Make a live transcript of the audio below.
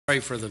Pray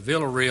for the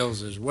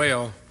Villarreals as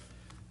well.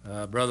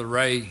 Brother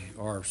Ray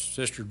or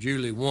Sister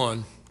Julie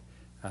one,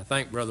 I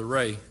think Brother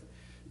Ray,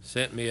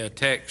 sent me a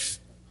text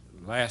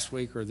last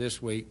week or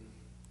this week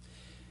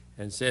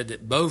and said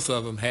that both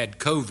of them had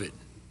COVID.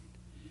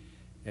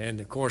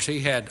 And, of course, he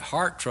had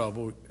heart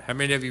trouble. How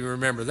many of you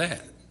remember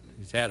that?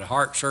 He's had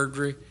heart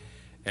surgery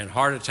and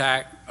heart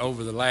attack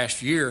over the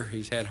last year.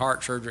 He's had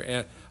heart surgery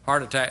and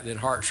heart attack, then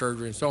heart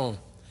surgery and so on.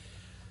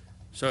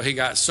 So he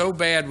got so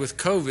bad with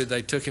COVID,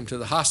 they took him to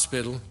the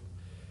hospital,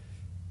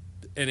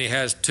 and he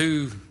has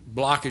 2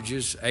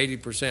 blockages,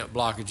 80%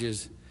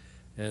 blockages,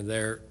 and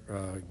they're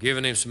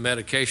giving him some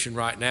medication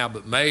right now,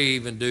 but may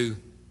even do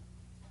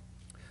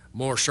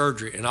more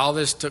surgery. And all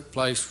this took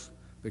place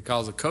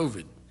because of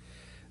COVID.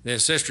 Then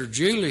Sister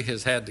Julie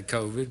has had the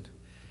COVID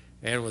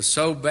and was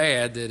so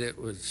bad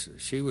that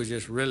she was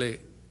just really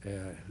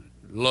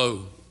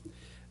low.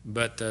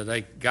 But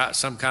they got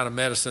some kind of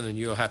medicine, and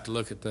you'll have to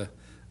look at the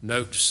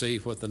note to see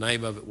what the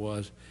name of it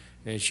was.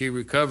 And she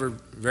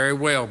recovered very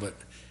well. But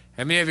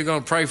how many of you are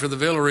going to pray for the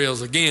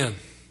Villarreals again?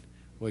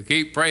 We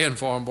keep praying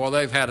for them. Boy,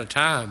 they've had a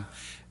time.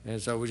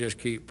 And so we just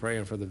keep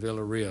praying for the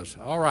Villarreals.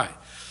 All right.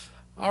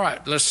 All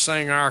right, let's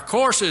sing our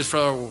choruses.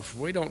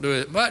 We don't do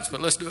it much, but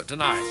let's do it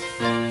tonight.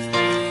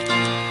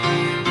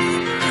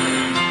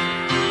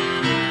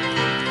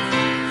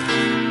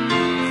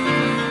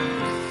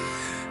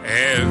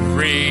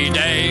 Every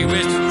day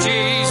with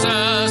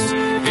Jesus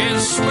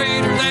is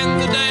sweeter than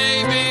the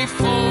day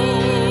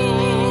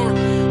before.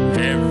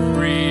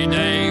 Every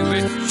day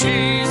with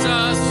Jesus,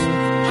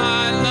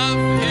 I love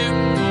him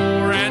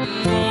more and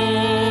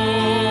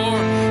more.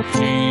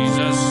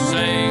 Jesus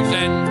saves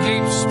and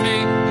keeps me,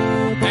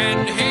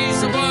 and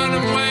he's the one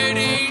I'm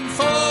waiting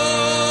for.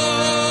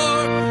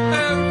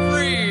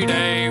 Every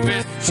day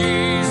with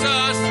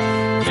Jesus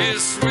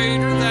is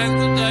sweeter than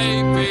the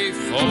day before.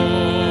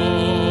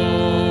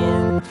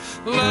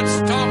 Let's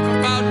talk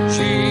about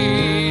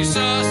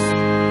Jesus,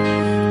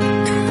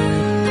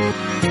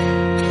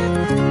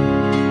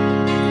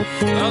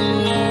 the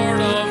Lord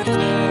of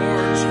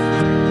Lords.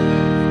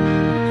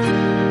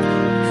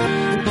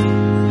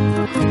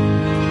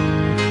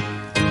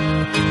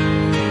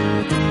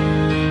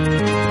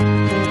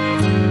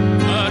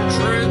 The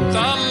truth,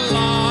 the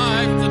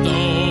life, the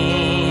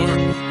door.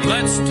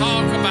 Let's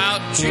talk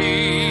about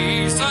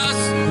Jesus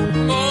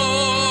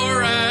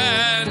more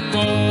and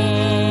more.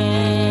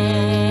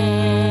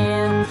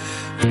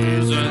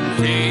 Isn't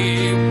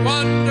he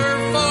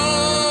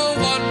wonderful,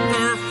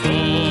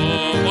 wonderful,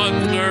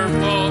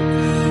 wonderful?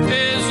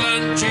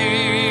 Isn't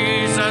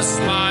Jesus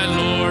my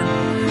Lord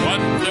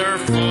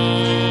wonderful?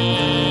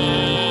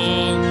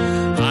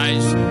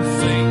 Eyes have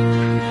seen,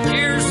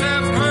 ears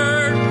have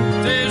heard,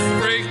 this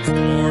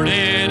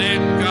recorded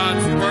in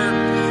God's word.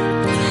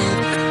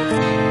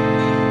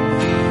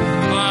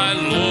 My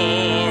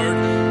Lord,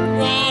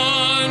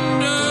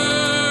 wonderful.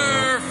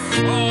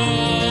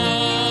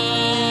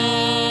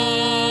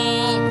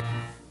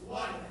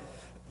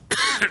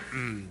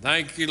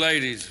 Thank you,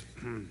 ladies.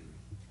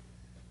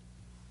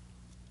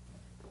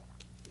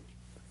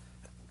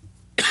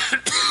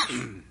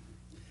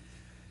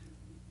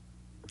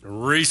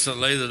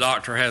 Recently, the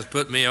doctor has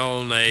put me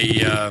on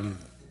a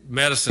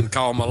medicine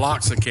called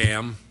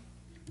meloxicam,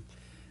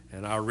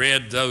 and I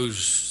read those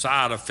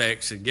side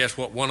effects, and guess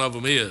what one of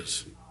them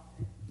is?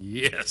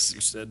 Yes, you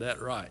said that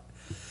right.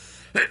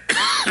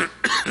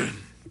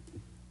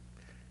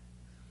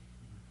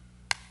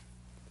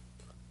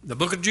 The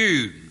book of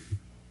Jude.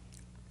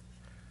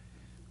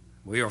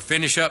 We will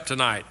finish up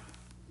tonight.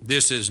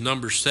 This is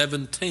number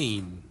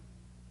 17,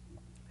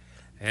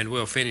 and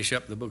we'll finish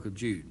up the book of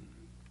Jude.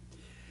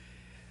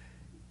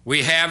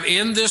 We have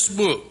in this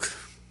book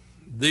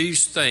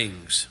these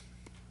things: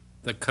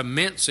 the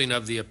commencing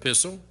of the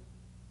epistle,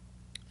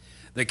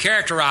 the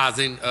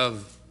characterizing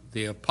of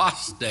the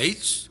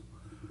apostates,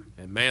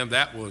 and man,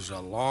 that was a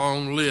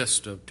long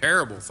list of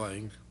terrible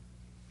things,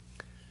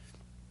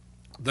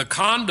 the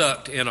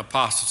conduct in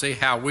apostasy,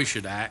 how we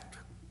should act,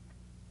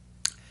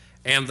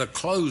 and the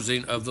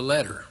closing of the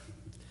letter.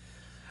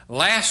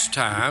 Last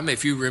time,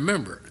 if you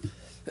remember,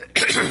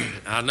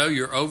 I know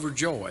you're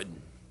overjoyed.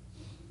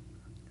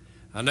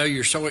 I know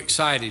you're so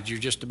excited you're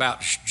just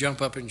about to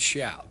jump up and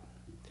shout.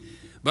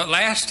 But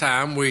last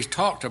time we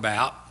talked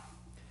about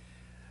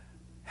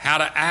how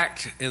to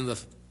act in the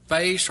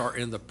face or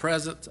in the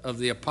presence of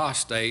the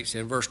apostates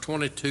in verse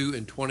 22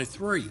 and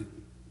 23.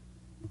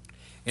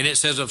 And it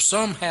says, of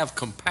some have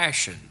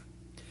compassion.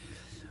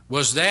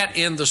 Was that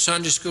in the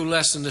Sunday school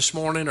lesson this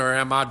morning, or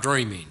am I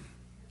dreaming?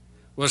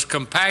 Was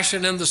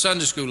compassion in the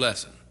Sunday school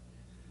lesson?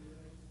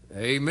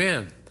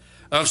 Amen.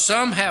 Of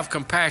some have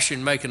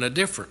compassion, making a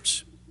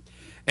difference,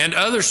 and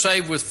others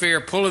save with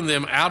fear, pulling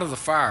them out of the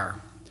fire,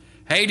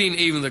 hating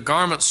even the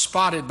garments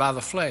spotted by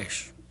the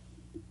flesh,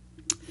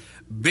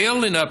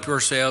 building up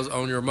yourselves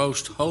on your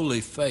most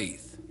holy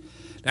faith.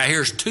 Now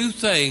here's 2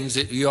 things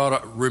that you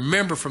ought to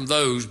remember from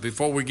those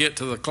before we get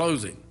to the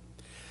closing.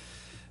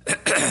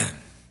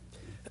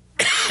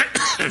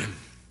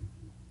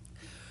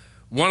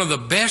 One of the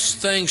best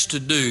things to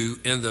do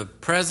in the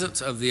presence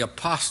of the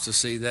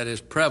apostasy that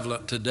is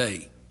prevalent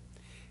today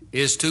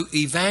is to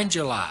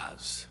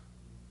evangelize.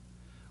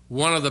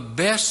 One of the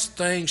best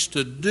things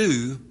to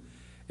do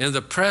in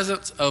the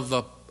presence of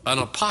an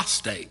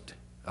apostate,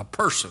 a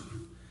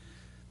person,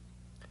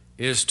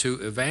 is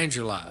to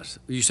evangelize.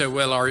 You say,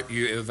 well, are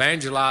you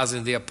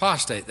evangelizing the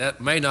apostate?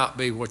 That may not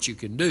be what you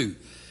can do.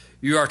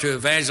 You are to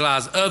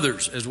evangelize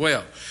others as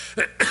well.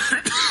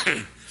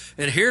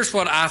 And here's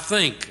what I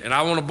think, and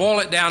I want to boil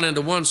it down into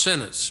one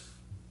sentence.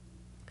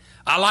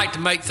 I like to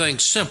make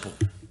things simple.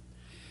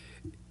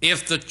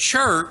 If the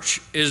church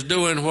is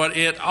doing what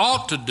it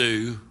ought to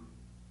do,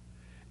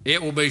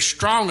 it will be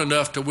strong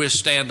enough to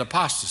withstand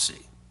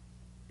apostasy.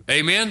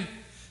 Amen?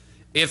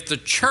 If the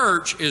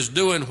church is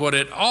doing what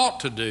it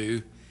ought to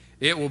do,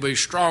 it will be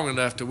strong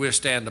enough to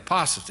withstand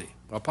apostasy.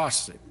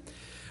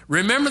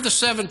 Remember the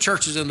 7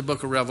 churches in the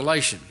book of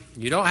Revelation.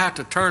 You don't have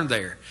to turn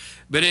there.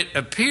 But it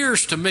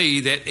appears to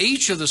me that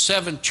each of the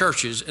 7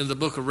 churches in the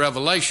book of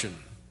Revelation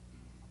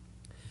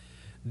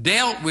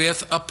dealt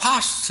with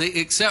apostasy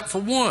except for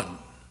one.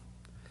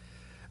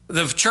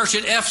 The church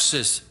at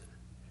Ephesus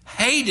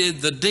hated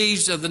the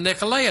deeds of the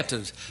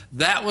Nicolaitans.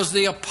 That was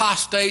the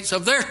apostates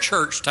of their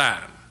church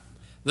time,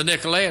 the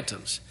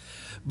Nicolaitans.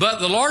 But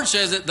the Lord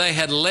says that they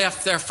had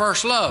left their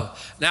first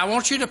love. Now I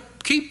want you to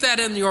keep that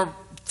in your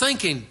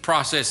thinking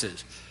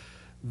processes.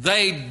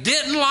 They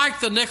didn't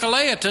like the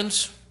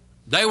Nicolaitans.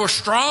 They were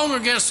strong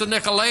against the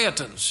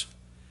Nicolaitans,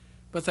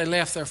 but they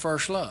left their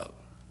first love.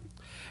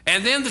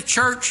 And then the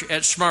church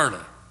at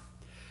Smyrna.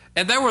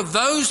 And there were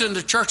those in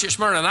the church at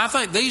Smyrna, and I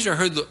think these are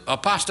who the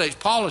apostates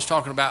Paul is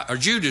talking about, or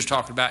Jude is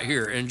talking about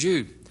here in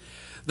Jude.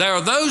 There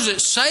are those that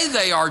say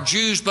they are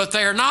Jews, but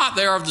they are not.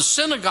 They are of the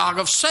synagogue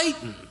of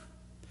Satan.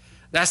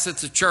 That's at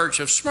the church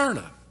of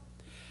Smyrna.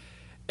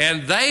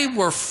 And they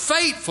were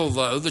faithful,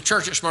 though. The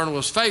church at Smyrna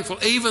was faithful,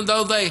 even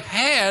though they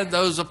had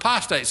those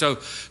apostates. So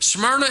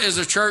Smyrna is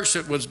a church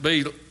that would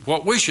be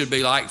what we should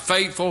be like,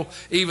 faithful,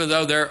 even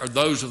though there are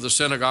those of the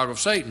synagogue of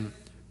Satan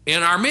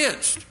in our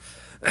midst.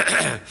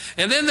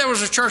 And then there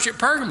was a church at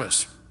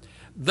Pergamos.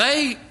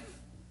 They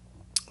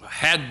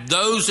had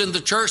those in the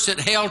church that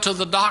held to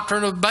the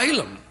doctrine of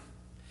Balaam.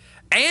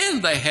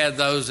 And they had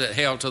those that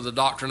held to the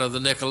doctrine of the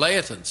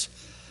Nicolaitans.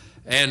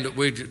 And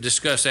we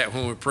discussed that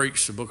when we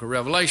preached the book of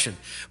Revelation.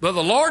 But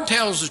the Lord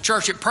tells the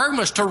church at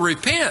Pergamos to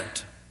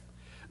repent.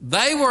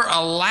 They were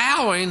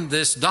allowing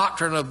this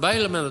doctrine of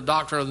Balaam and the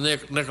doctrine of the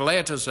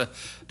Nicolaitans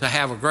to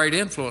have a great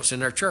influence in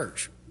their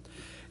church.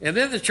 And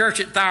then the church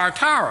at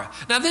Thyatira.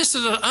 Now this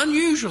is an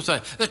unusual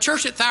thing. The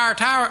church at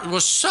Thyatira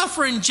was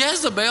suffering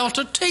Jezebel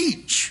to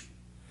teach.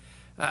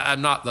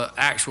 Not the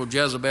actual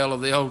Jezebel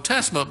of the Old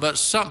Testament, but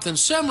something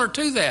similar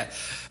to that.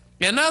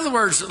 In other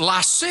words,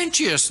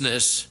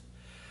 licentiousness.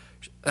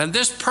 And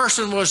this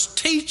person was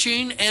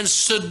teaching and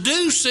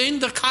seducing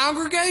the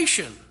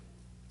congregation.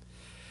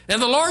 And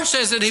the Lord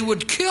says that he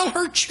would kill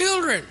her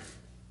children.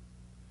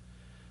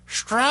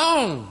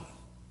 Strong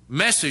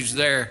message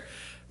there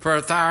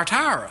for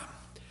Thyatira.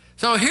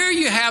 So here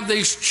you have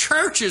these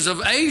churches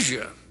of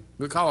Asia.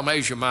 We call them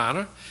Asia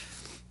Minor.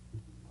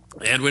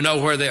 And we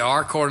know where they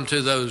are according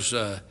to those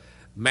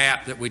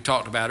map that we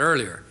talked about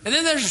earlier. And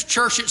then there's a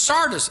church at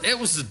Sardis. It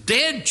was the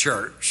dead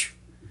church.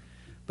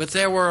 But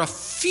there were a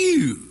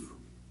few.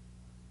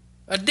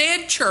 A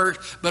dead church,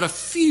 but a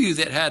few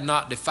that had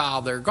not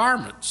defiled their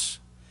garments.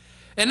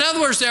 In other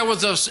words, there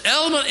was this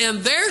element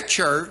in their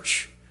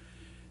church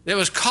that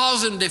was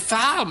causing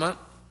defilement,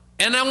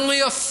 and only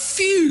a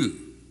few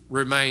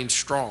remained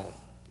strong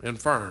and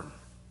firm.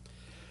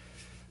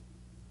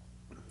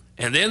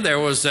 And then there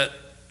was that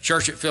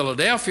church at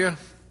Philadelphia,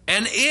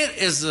 and it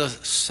is the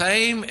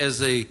same as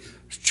the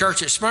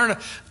church at Smyrna.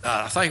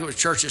 I think it was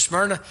church at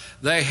Smyrna.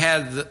 They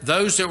had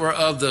those that were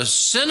of the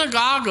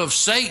synagogue of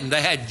Satan.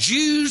 They had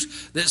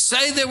Jews that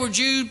say they were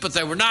Jews, but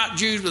they were not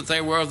Jews, but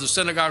they were of the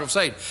synagogue of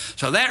Satan.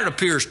 So that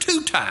appears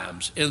 2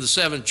 times in the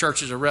 7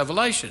 churches of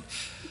Revelation.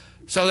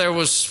 So there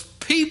was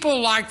people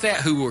like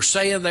that who were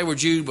saying they were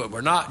Jews, but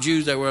were not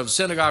Jews. They were of the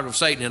synagogue of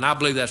Satan, and I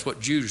believe that's what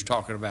Jude is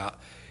talking about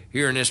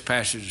here in this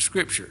passage of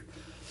Scripture.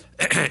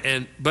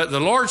 But the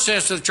Lord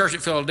says to the church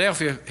at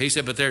Philadelphia, he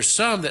said, but there's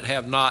some that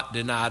have not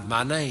denied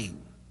my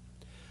name.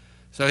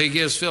 So he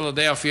gives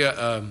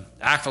Philadelphia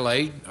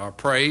accolade or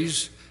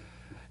praise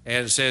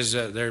and says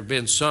there have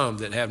been some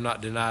that have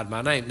not denied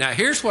my name. Now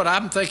here's what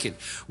I'm thinking.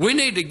 We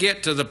need to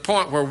get to the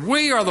point where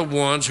we are the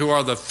ones who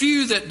are the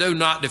few that do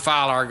not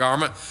defile our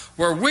garment,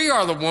 where we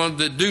are the ones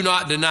that do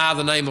not deny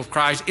the name of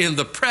Christ in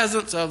the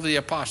presence of the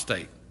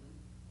apostate.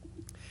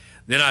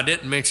 Then I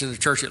didn't mention the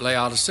church at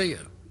Laodicea.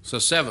 It's the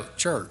 7th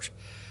church.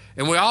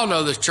 And we all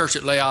know this church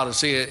at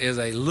Laodicea is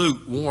a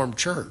lukewarm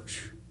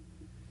church.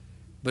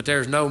 But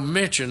there's no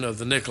mention of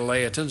the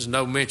Nicolaitans,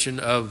 no mention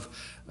of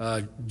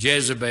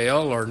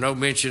Jezebel, or no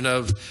mention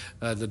of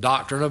the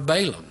doctrine of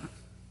Balaam.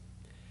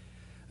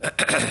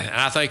 And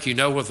I think you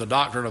know what the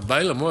doctrine of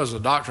Balaam was. The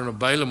doctrine of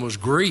Balaam was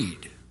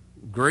greed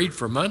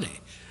for money.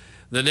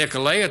 The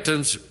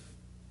Nicolaitans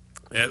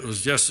It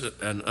was just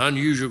an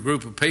unusual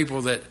group of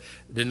people that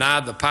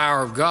denied the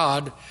power of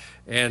God,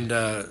 and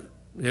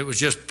it was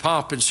just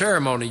pomp and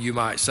ceremony, you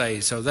might say.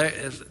 So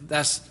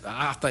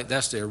I think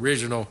that's the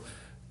original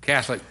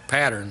Catholic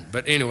pattern.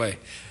 But anyway,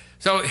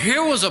 so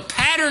here was a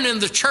pattern in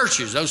the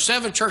churches. Those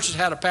 7 churches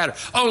had a pattern.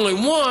 Only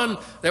one,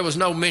 there was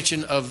no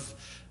mention of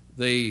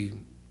the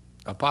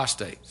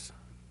apostates.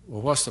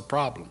 Well, what's the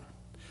problem?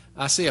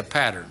 I see a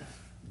pattern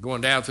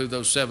going down through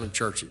those 7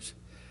 churches.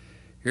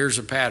 Here's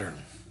a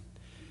pattern.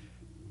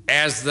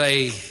 As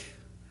they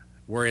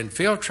were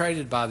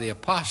infiltrated by the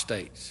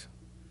apostates,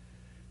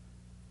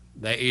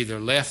 they either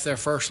left their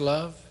first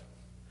love,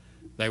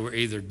 they were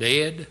either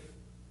dead,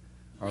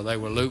 or they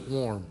were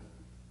lukewarm.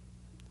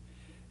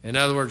 In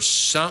other words,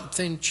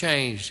 something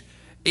changed.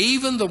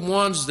 Even the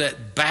ones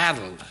that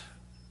battled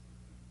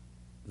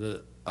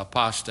the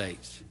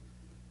apostates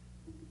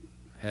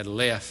had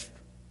left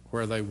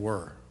where they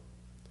were.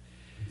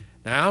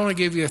 Now, I want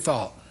to give you a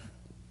thought.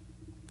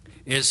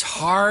 It's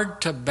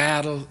hard to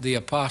battle the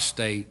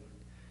apostate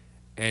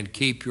and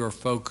keep your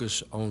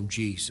focus on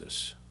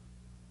Jesus.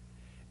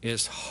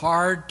 It's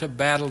hard to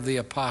battle the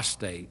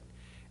apostate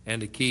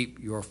and to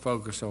keep your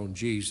focus on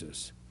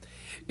Jesus.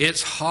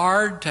 It's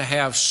hard to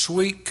have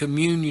sweet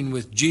communion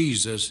with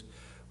Jesus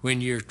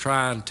when you're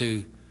trying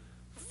to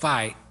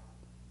fight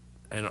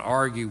and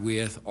argue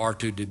with, or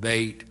to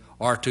debate,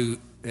 or to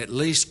at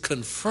least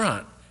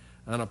confront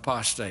an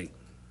apostate.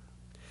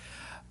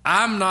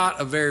 I'm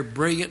not a very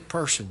brilliant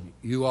person.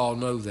 You all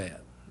know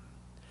that.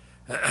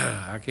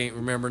 I can't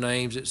remember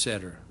names,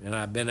 etc., and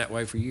I've been that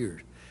way for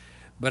years.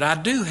 But I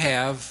do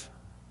have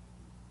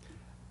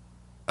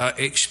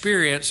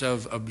experience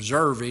of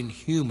observing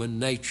human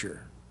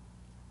nature.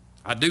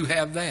 I do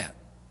have that.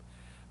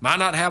 Might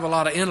not have a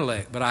lot of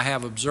intellect, but I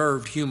have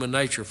observed human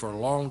nature for a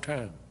long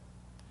time.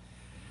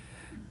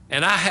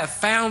 And I have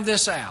found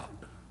this out.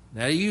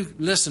 Now, you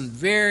listen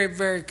very,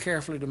 very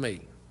carefully to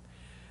me.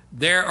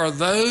 There are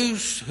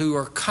those who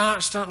are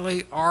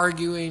constantly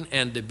arguing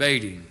and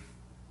debating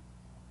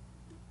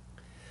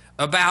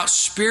about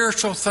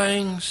spiritual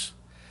things,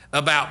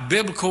 about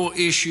biblical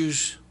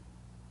issues.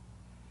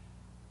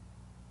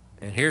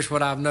 And here's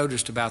what I've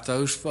noticed about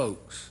those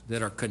folks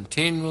that are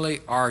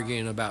continually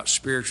arguing about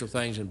spiritual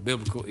things and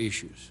biblical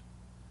issues.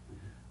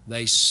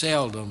 They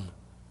seldom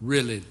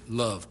really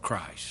love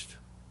Christ.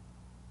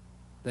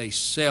 They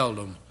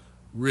seldom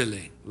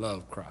really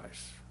love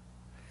Christ.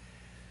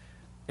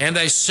 And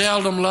they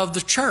seldom love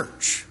the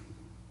church.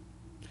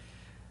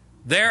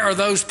 There are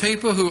those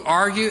people who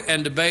argue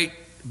and debate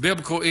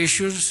biblical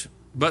issues,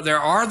 but there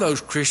are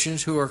those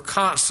Christians who are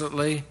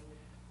constantly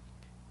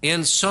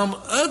in some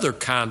other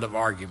kind of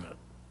argument.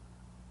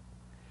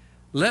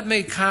 Let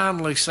me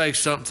kindly say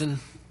something.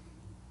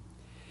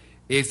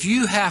 If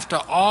you have to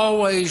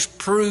always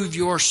prove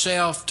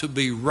yourself to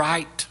be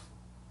right,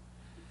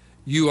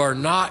 you are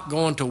not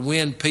going to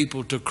win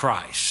people to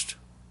Christ.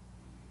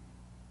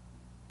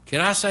 Can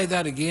I say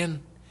that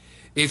again?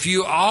 If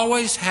you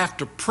always have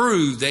to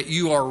prove that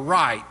you are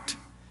right,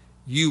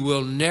 you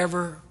will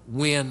never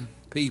win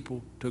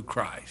people to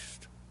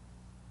Christ.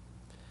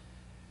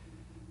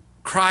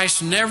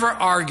 Christ never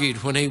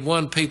argued when he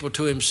won people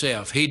to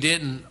himself. He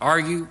didn't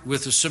argue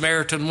with the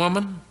Samaritan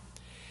woman.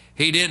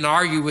 He didn't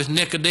argue with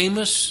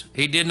Nicodemus.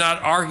 He did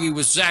not argue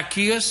with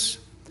Zacchaeus.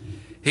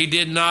 He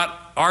did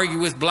not argue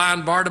with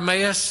blind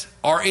Bartimaeus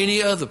or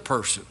any other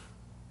person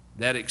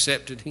that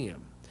accepted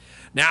him.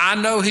 Now, I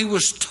know he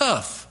was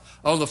tough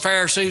on the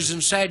Pharisees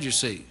and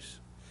Sadducees,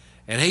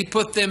 and he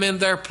put them in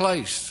their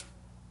place.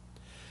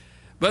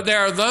 But there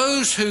are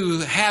those who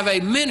have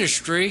a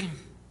ministry,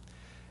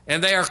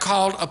 and they are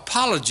called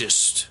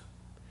apologists.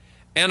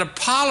 And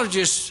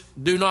apologists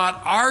do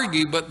not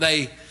argue, but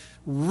they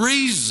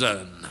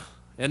reason.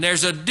 And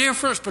there's a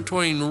difference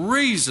between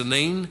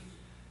reasoning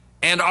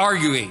and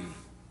arguing.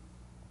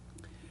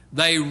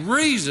 They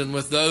reason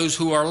with those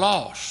who are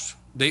lost.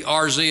 The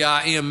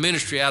RZIM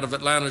ministry out of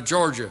Atlanta,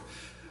 Georgia,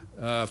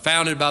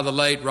 founded by the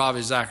late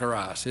Ravi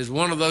Zacharias, is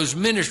one of those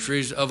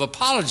ministries of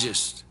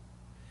apologists.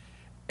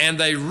 And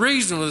they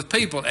reason with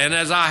people. And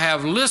as I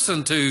have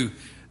listened to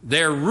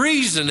their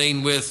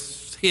reasoning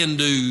with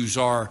Hindus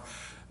or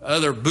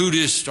other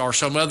Buddhists or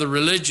some other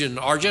religion,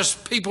 or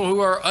just people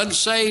who are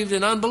unsaved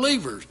and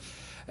unbelievers,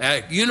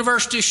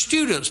 university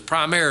students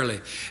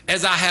primarily,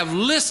 as I have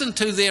listened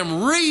to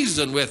them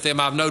reason with them,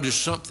 I've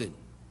noticed something.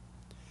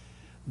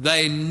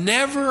 They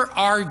never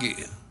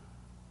argue.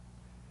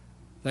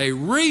 They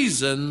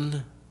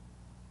reason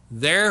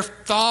their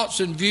thoughts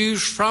and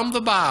views from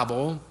the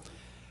Bible,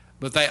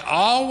 but they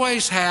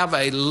always have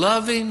a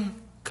loving,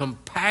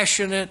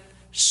 compassionate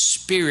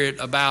spirit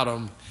about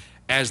them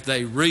as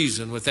they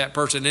reason with that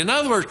person. In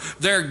other words,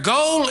 their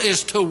goal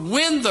is to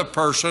win the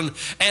person,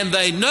 and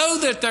they know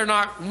that they're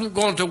not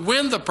going to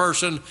win the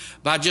person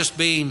by just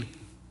being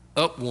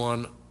up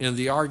one in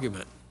the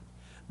argument.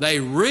 They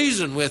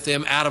reason with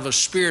them out of a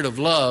spirit of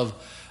love,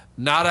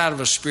 not out of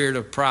a spirit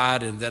of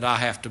pride and that I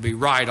have to be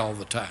right all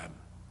the time.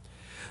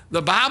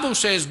 The Bible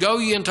says, go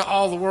ye into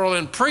all the world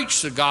and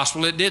preach the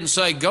gospel. It didn't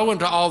say go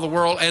into all the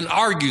world and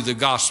argue the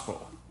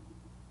gospel.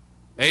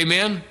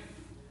 Amen?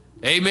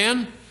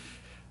 Amen?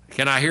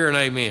 Can I hear an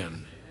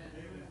amen?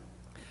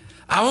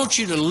 I want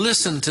you to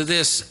listen to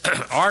this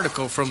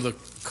article from the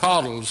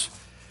Caudles.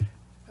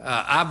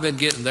 I've been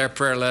getting their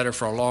prayer letter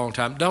for a long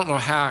time. Don't know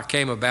how I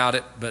came about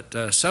it,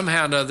 but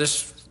somehow or another,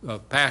 this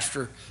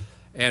pastor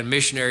and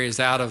missionary is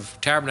out of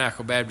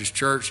Tabernacle Baptist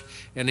Church,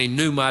 and he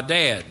knew my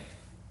dad.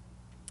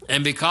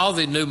 And because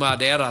he knew my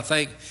dad, I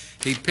think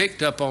he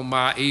picked up on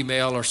my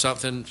email or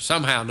something,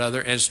 somehow or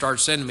another, and started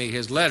sending me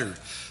his letters.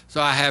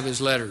 So I have his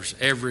letters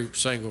every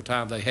single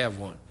time they have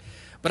one.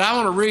 But I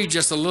want to read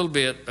just a little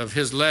bit of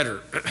his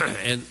letter,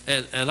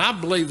 and I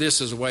believe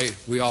this is the way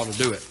we ought to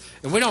do it.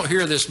 And we don't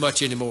hear this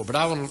much anymore, but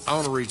I want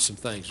to read some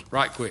things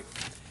right quick.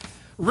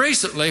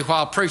 Recently,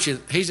 while preaching,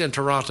 he's in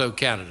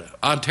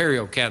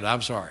Ontario, Canada,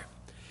 I'm sorry.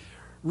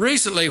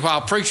 Recently,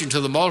 while preaching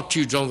to the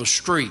multitudes on the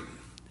street,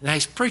 now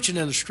he's preaching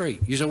in the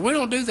street. You say, we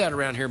don't do that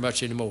around here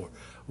much anymore.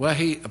 Well,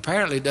 he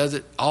apparently does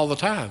it all the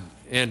time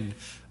in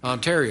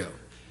Ontario.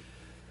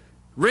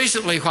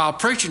 Recently, while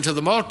preaching to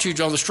the multitudes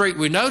on the street,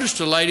 we noticed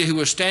a lady who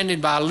was standing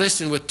by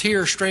listening with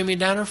tears streaming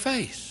down her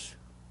face.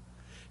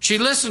 She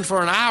listened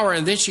for an hour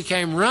and then she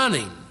came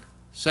running,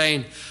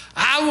 saying,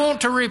 I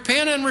want to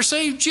repent and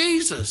receive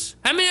Jesus.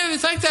 How many of you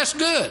think that's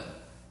good?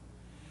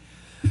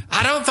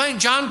 I don't think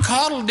John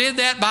Caudle did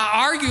that by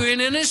arguing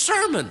in his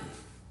sermon.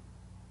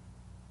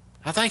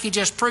 I think he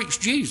just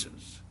preached Jesus.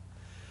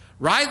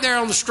 Right there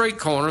on the street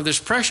corner, this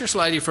precious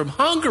lady from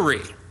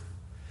Hungary,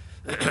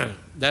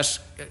 that's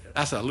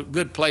a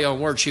good play on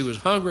words. She was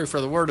hungry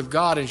for the Word of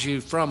God, and she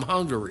was from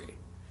Hungary,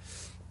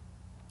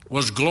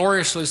 was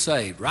gloriously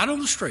saved right on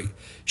the street.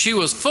 She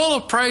was full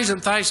of praise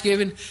and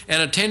thanksgiving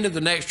and attended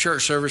the next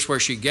church service where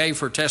she gave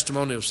her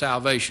testimony of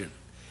salvation.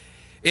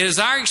 It is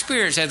our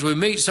experience as we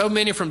meet so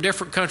many from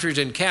different countries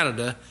in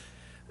Canada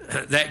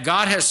that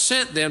God has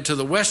sent them to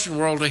the Western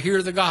world to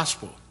hear the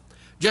gospel.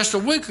 Just a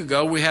week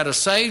ago, we had a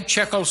saved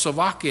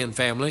Czechoslovakian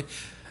family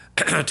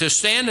to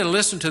stand and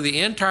listen to the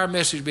entire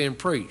message being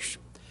preached.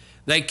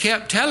 They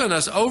kept telling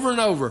us over and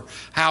over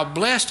how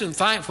blessed and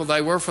thankful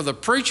they were for the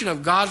preaching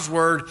of God's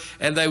word,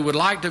 and they would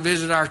like to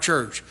visit our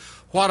church.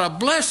 What a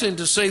blessing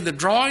to see the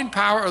drawing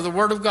power of the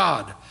word of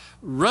God.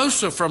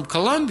 Rosa from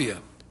Colombia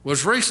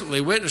was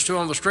recently witnessed to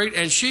on the street,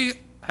 and she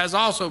has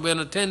also been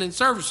attending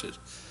services.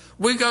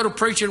 We go to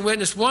preach and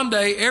witness one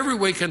day every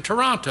week in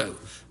Toronto.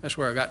 That's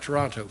where I got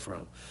Toronto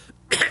from.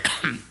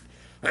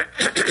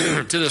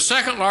 To the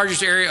second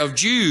largest area of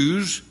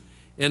Jews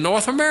in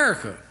North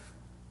America.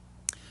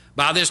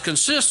 By this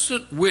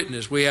consistent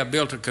witness, we have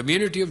built a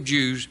community of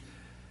Jews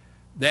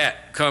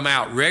that come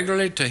out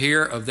regularly to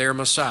hear of their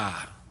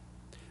Messiah.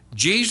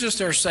 Jesus,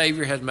 their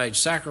Savior, has made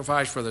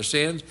sacrifice for their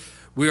sins.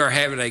 We are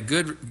having a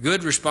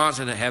good response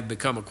and have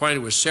become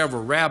acquainted with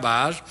several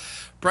rabbis.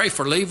 Pray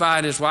for Levi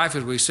and his wife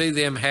as we see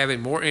them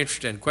having more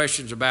interest and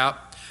questions about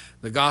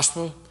the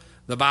gospel.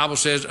 The Bible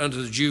says,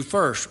 unto the Jew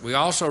first. We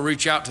also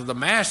reach out to the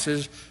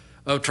masses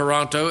of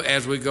Toronto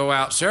as we go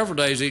out several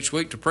days each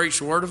week to preach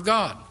the Word of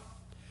God.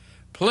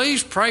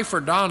 Please pray for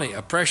Donnie,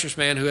 a precious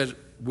man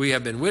we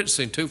have been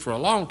witnessing to for a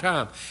long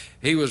time.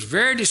 He was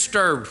very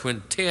disturbed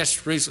when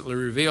tests recently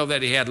revealed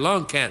that he had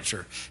lung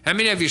cancer. How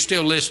many of you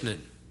still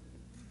listening?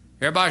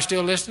 Everybody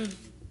still listening?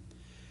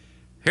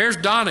 Here's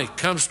Donnie,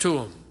 comes to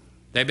him.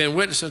 They've been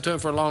witnessing to him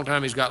for a long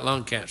time. He's got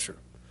lung cancer.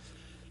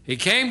 He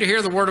came to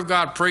hear the Word of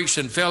God preached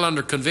and fell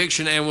under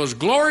conviction and was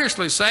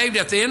gloriously saved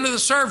at the end of the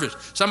service.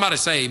 Somebody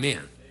say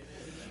amen.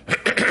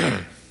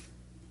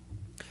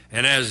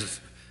 And as,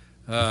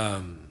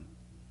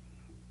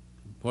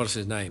 what is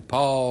his name?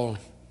 Paul,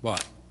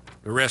 what?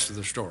 The rest of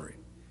the story.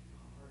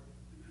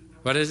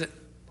 What is it?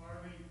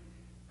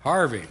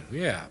 Harvey.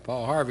 Yeah,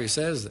 Paul Harvey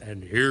says,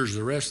 and here's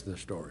the rest of the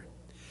story.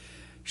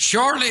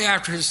 Shortly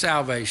after his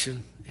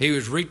salvation, he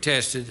was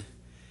retested,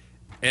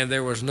 and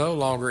there was no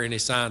longer any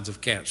signs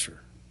of cancer.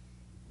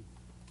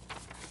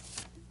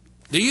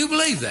 Do you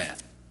believe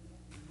that?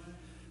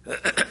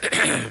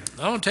 I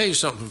want to tell you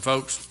something,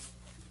 folks.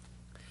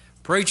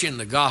 Preaching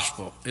the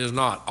gospel is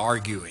not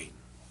arguing.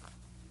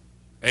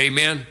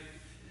 Amen?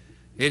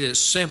 It is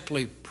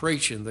simply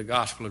preaching the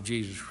gospel of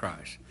Jesus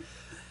Christ.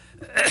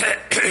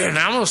 And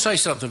I'm going to say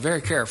something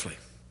very carefully.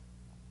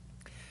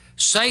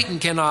 Satan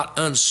cannot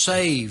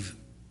unsave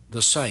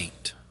the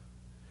saint,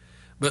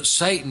 but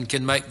Satan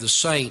can make the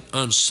saint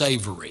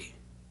unsavory.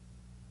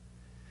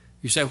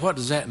 You say, what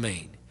does that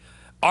mean?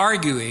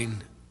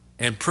 Arguing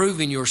and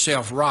proving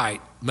yourself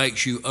right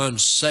makes you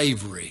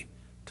unsavory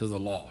to the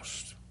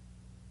lost.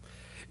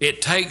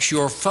 It takes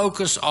your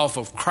focus off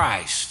of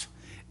Christ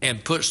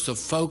and puts the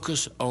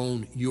focus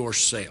on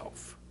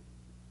yourself.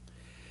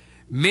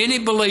 Many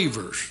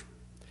believers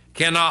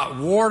cannot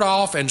ward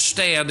off and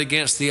stand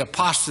against the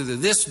apostasy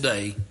of this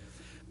day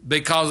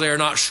because they are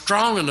not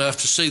strong enough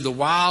to see the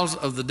wiles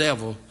of the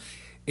devil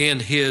in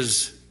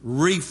his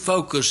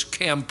refocus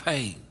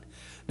campaign.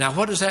 Now,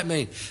 what does that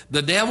mean?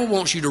 The devil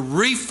wants you to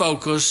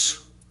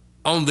refocus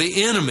on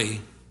the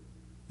enemy,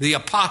 the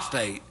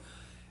apostate,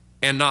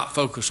 and not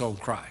focus on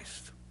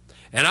Christ.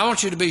 And I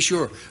want you to be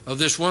sure of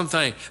this one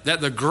thing,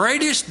 that the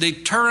greatest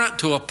deterrent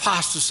to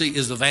apostasy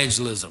is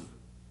evangelism.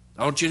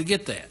 I want you to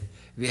get that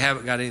if you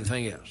haven't got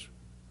anything else.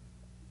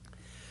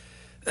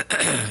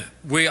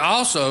 We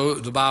also,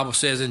 the Bible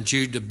says in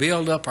Jude, to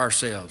build up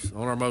ourselves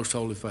on our most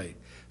holy faith.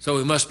 So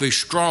we must be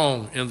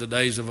strong in the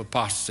days of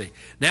apostasy.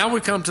 Now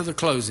we come to the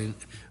closing,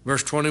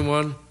 verse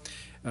 21.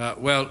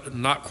 Well,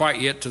 not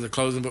quite yet to the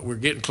closing, but we're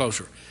getting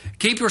closer.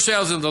 Keep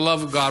yourselves in the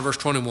love of God, verse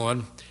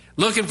 21,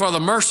 looking for the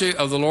mercy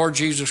of the Lord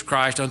Jesus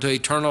Christ unto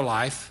eternal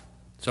life.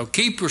 So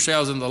keep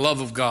yourselves in the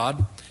love of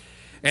God.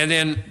 And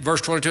then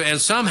verse 22,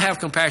 and some have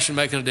compassion,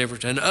 making a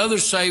difference, and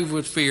others save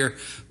with fear,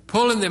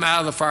 pulling them out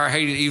of the fire,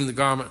 hating even the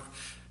garment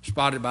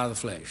spotted by the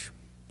flesh.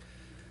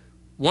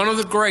 One of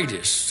the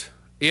greatest,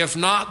 if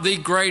not the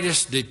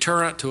greatest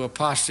deterrent to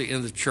apostasy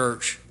in the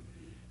church,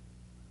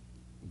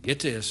 get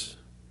this,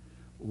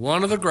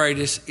 one of the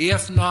greatest,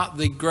 if not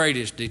the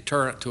greatest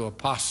deterrent to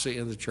apostasy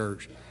in the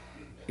church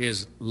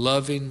is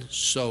loving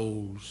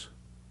souls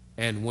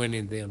and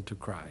winning them to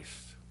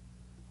Christ.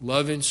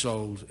 Loving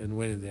souls and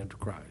winning them to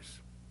Christ.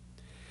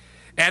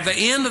 At the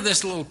end of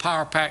this little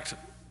power-packed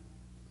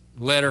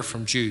letter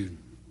from Jude,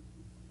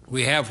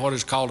 we have what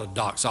is called a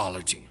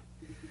doxology.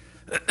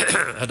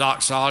 A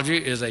doxology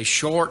is a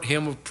short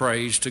hymn of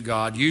praise to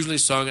God, usually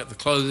sung at the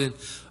closing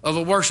of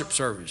a worship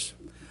service.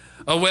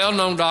 A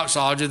well-known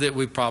doxology that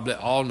we probably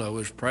all know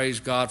is praise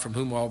God from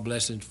whom all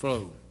blessings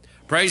flow.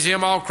 Praise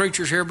him, all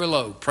creatures here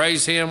below.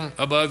 Praise him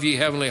above ye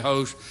heavenly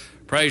hosts.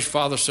 Praise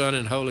Father, Son,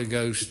 and Holy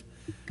Ghost.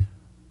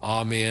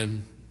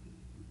 Amen.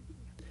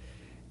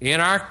 In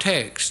our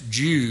text,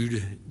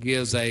 Jude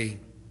gives a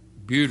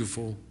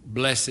beautiful,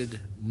 blessed,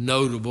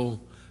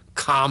 notable,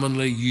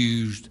 commonly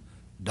used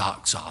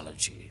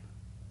doxology.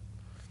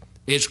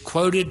 It's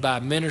quoted by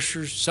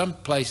ministers some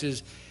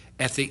places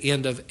at the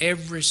end of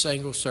every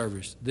single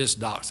service. This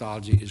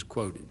doxology is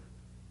quoted.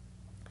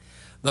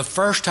 The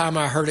first time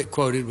I heard it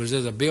quoted was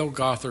at a Bill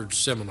Gothard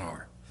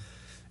seminar.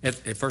 The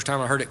first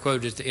time I heard it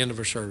quoted at the end of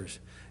a service.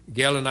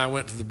 Gail and I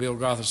went to the Bill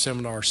Gothard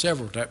seminar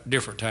several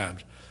different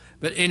times.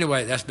 But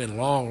anyway, that's been a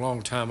long,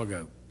 long time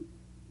ago.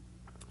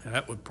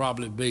 That would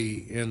probably be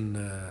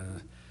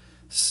in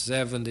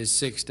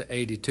 76 to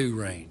 82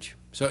 range.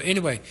 So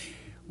anyway,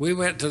 we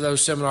went to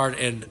those seminars,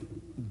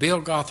 and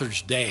Bill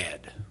Gothard's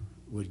dad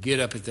would get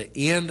up at the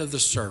end of the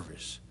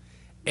service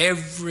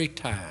every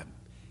time,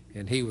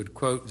 and he would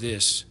quote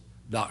this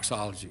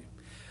doxology.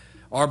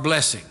 Our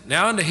blessing.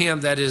 Now unto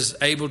him that is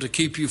able to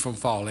keep you from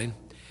falling,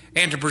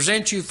 and to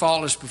present you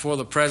faultless before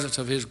the presence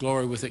of his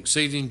glory with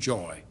exceeding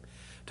joy.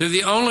 To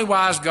the only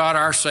wise God,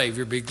 our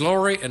Savior, be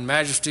glory and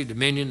majesty,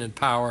 dominion and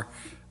power,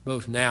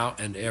 both now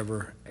and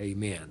ever.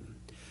 Amen.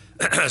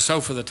 So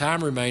for the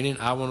time remaining,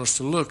 I want us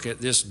to look at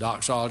this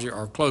doxology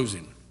or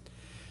closing.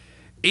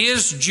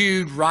 Is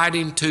Jude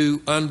writing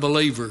to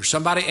unbelievers?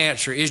 Somebody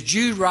answer. Is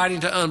Jude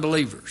writing to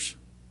unbelievers?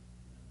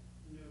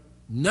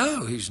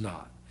 No, he's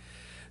not.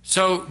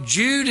 So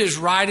Jude is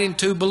writing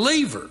to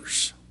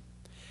believers.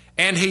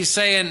 And he's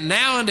saying,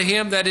 now unto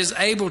him that is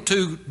able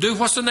to do,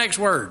 what's the next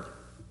word?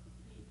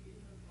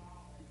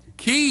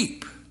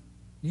 Keep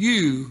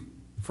you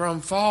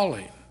from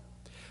falling.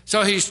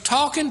 So he's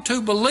talking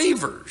to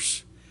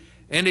believers.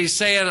 And he's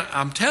saying,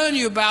 I'm telling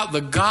you about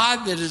the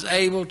God that is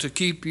able to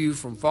keep you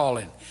from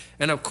falling.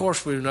 And of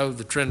course we know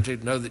the Trinity,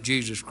 know that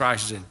Jesus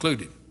Christ is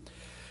included.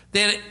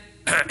 Then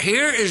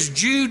here is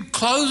Jude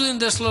closing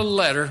this little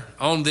letter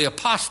on the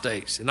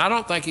apostates. And I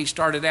don't think he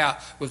started out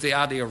with the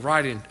idea of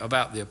writing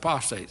about the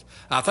apostates.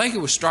 I think he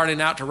was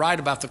starting out to write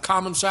about the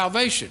common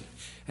salvation.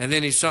 And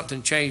then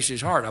something changed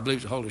his heart. I believe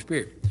it's the Holy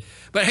Spirit.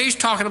 But he's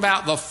talking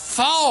about the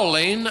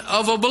falling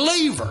of a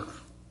believer.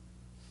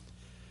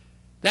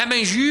 That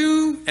means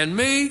you and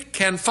me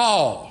can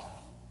fall.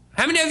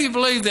 How many of you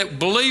believe that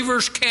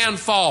believers can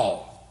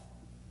fall?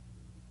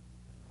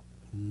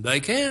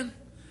 They can.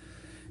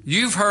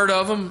 You've heard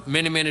of them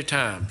many, many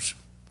times.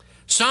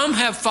 Some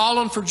have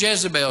fallen for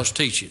Jezebel's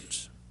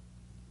teachings,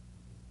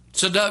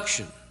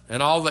 seduction,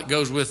 and all that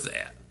goes with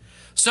that.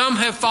 Some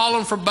have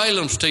fallen for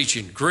Balaam's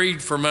teaching,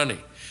 greed for money.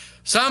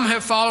 Some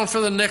have fallen for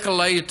the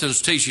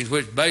Nicolaitans' teachings,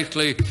 which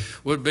basically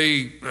would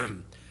be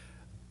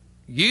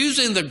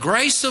using the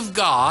grace of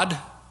God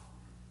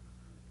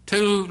to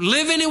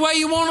live any way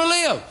you want to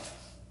live.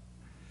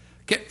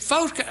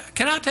 Folks,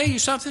 can I tell you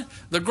something?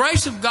 The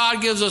grace of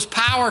God gives us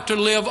power to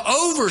live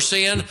over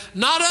sin,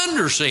 not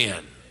under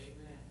sin.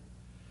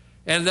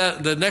 And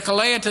the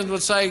Nicolaitans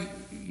would say,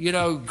 you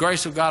know,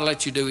 grace of God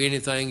lets you do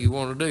anything you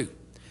want to do.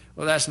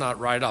 Well, that's not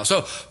right at all.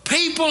 So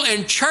people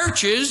in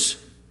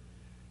churches,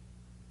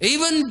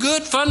 even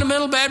good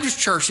fundamental Baptist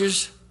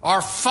churches,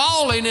 are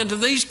falling into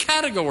these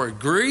categories.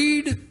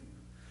 Greed,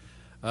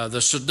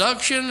 the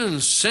seduction and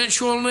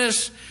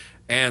sensualness,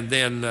 and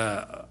then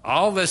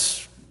all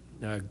this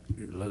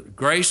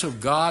grace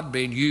of God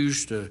being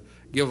used to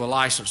give a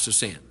license to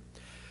sin.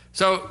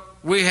 So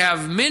we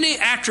have many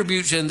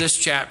attributes in this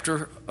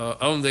chapter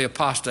on the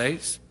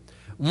apostates,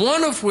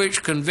 one of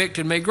which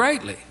convicted me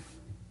greatly.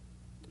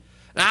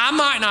 Now, I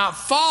might not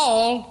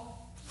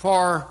fall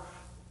for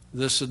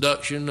the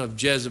seduction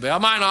of Jezebel. I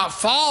might not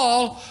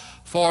fall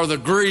for the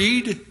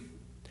greed.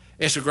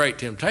 It's a great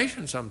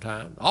temptation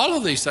sometimes. All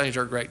of these things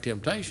are a great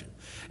temptation.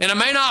 And I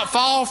may not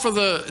fall for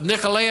the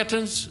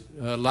Nicolaitans,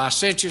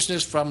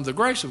 licentiousness from the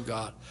grace of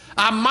God.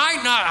 I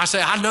might not. I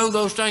say, I know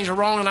those things are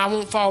wrong and I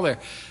won't fall there.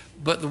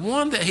 But the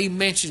one that he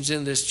mentions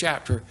in this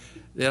chapter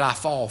that I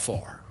fall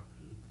for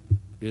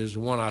is the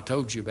one I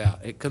told you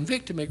about. It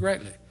convicted me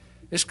greatly.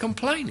 It's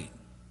complaining.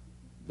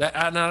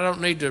 And I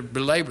don't need to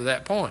belabor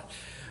that point.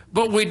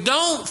 But we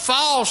don't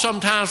fall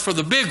sometimes for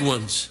the big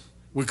ones.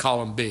 We call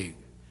them big.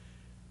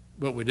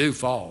 But we do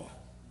fall.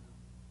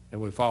 And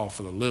we fall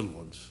for the little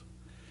ones.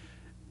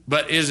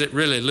 But is it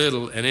really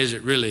little and is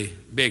it really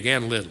big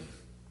and little?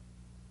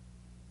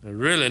 They're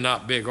really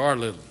not big or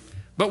little.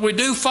 But we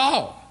do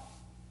fall.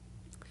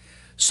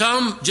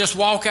 Some just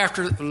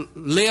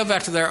live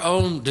after their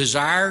own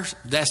desires.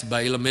 That's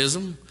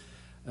Balaamism.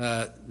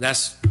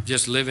 That's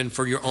just living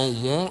for your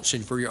own wants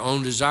and for your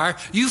own desire.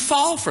 You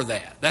fall for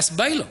that. That's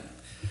Balaam.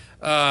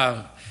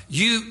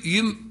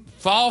 You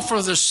fall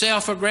for the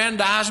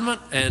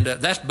self-aggrandizement, and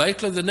that's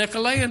basically the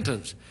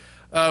Nicolaitans.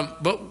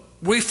 But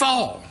we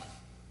fall.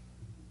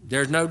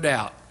 There's no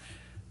doubt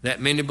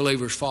that many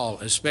believers fall,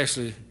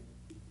 especially,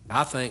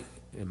 I think,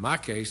 in my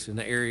case, in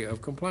the area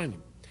of complaining.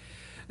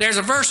 There's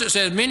a verse that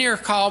says, many are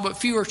called, but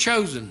few are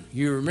chosen.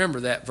 You remember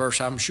that verse,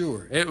 I'm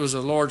sure. It was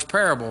the Lord's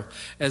parable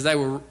as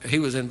he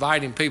was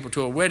inviting people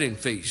to a wedding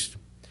feast.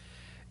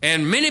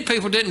 And many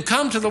people didn't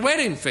come to the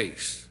wedding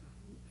feast.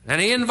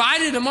 And he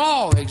invited them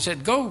all. He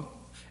said, go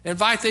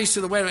invite these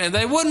to the wedding. And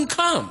they wouldn't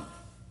come.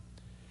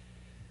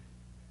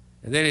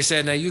 And then he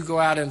said, now you go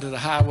out into the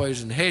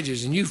highways and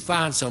hedges and you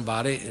find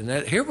somebody.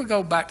 And here we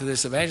go back to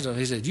this evangelism.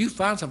 He said, you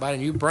find somebody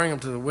and you bring them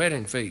to the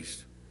wedding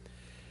feast.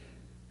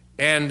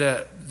 And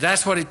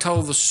that's what he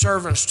told the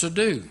servants to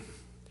do.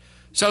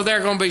 So there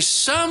are going to be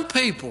some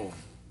people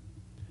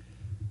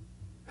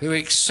who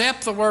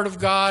accept the word of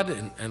God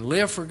and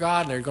live for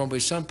God, and there are going to be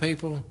some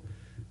people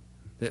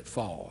that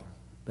fall.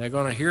 They're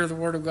going to hear the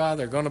word of God,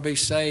 they're going to be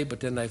saved,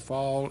 but then they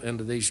fall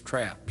into these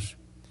traps.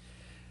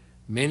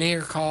 Many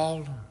are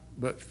called,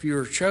 but few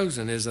are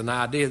chosen is an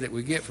idea that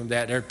we get from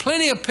that. There are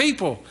plenty of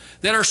people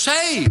that are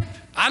saved.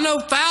 I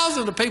know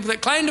thousands of people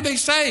that claim to be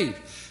saved.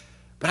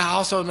 But I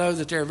also know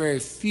that there are very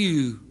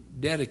few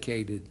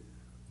dedicated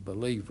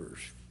believers.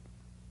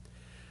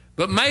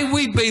 But may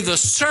we be the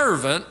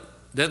servant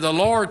that the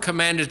Lord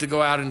commanded to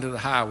go out into the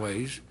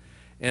highways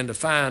and to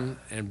find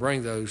and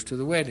bring those to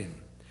the wedding.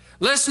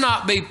 Let's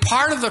not be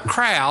part of the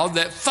crowd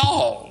that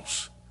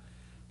falls.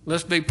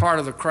 Let's be part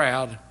of the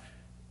crowd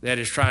that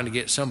is trying to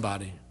get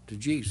somebody to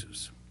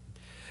Jesus.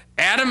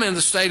 Adam, in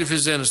the state of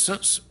his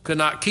innocence, could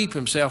not keep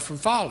himself from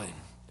falling.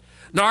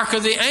 Nor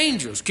could the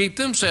angels keep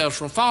themselves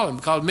from falling,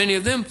 because many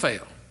of them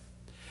fell.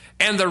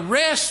 And the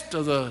rest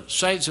of the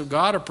saints of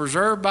God are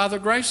preserved by the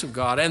grace of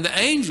God. And the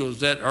angels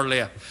that are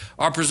left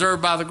are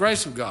preserved by the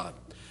grace of God.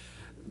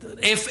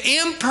 If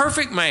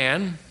imperfect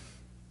man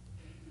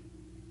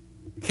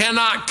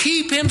cannot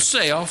keep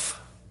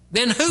himself,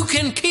 then who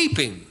can keep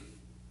him?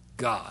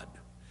 God.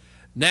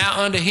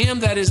 Now unto him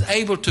that is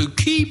able to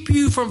keep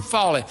you from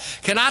falling.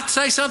 Can I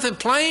say something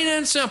plain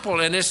and simple?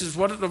 And this is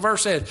what the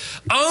verse says.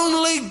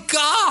 Only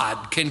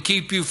God can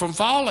keep you from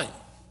falling.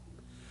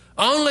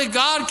 Only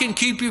God can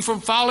keep you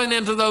from falling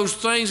into those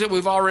things that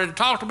we've already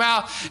talked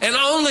about. And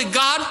only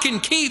God can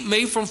keep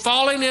me from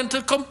falling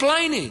into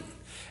complaining.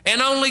 And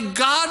only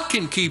God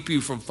can keep you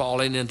from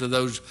falling into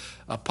those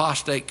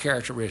apostate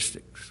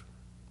characteristics.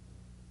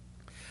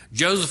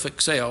 Joseph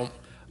Excel,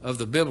 of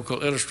the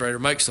Biblical Illustrator,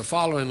 makes the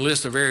following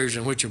list of areas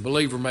in which a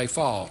believer may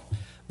fall.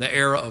 The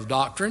error of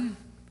doctrine,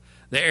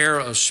 the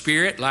error of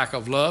spirit, lack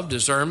of love,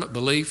 discernment,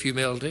 belief,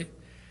 humility.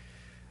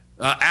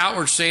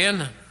 Outward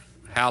sin,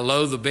 how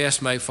low the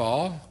best may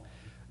fall.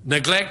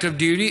 Neglect of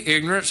duty,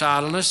 ignorance,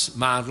 idleness,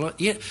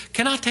 mindfulness.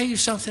 Can I tell you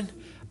something?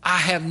 I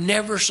have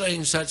never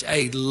seen such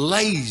a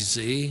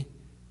lazy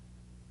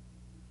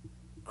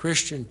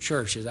Christian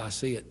church as I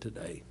see it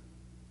today.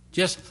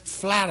 Just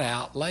flat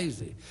out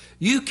lazy.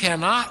 You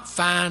cannot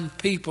find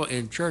people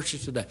in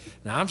churches today.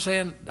 Now I'm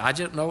saying, I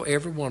just know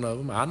every one of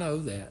them. I know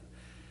that.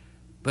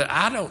 But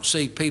I don't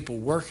see people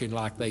working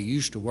like they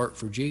used to work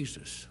for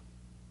Jesus.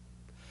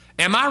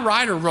 Am I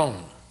right or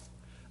wrong?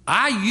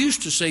 I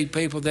used to see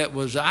people that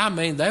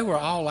they were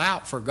all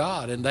out for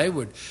God, and they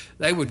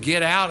would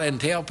get out and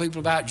tell people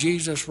about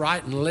Jesus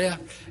right and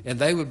left, and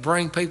they would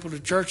bring people to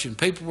church, and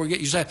people were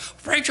getting, you say,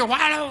 preacher,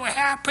 why don't we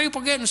have people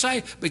getting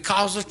saved?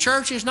 Because the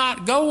church is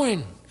not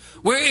going.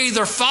 We're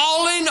either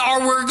falling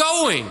or we're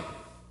going.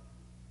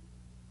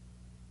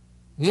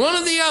 One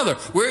or the other.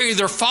 We're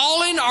either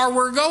falling or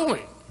we're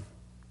going.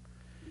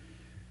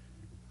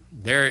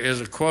 There is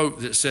a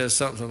quote that says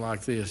something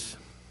like this.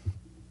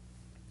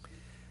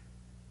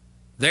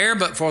 There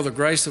but for the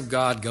grace of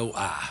God go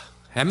I.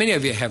 How many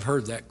of you have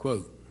heard that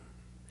quote?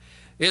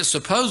 It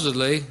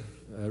supposedly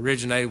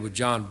originated with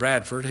John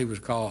Bradford. He was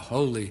called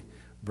Holy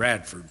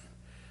Bradford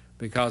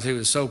because he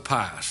was so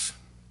pious.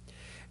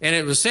 And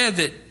it was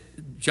said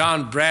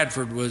John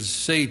Bradford would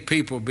see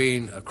people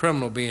a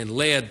criminal being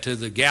led to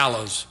the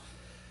gallows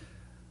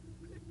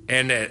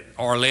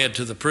or led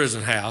to the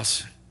prison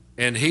house.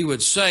 And he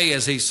would say,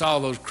 as he saw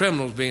those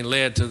criminals being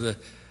led to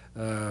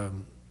the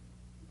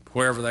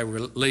wherever they were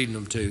leading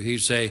them to, he'd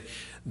say,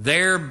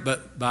 "There,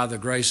 but by the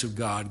grace of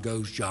God,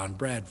 goes John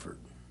Bradford."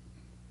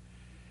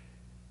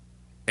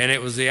 And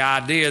it was the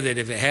idea that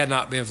if it had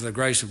not been for the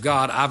grace of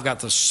God, I've got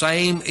the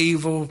same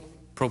evil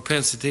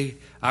propensity,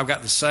 I've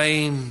got the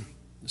same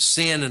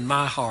sin in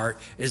my heart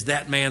as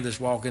that man that's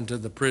walking to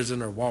the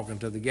prison or walking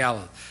to the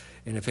gallows.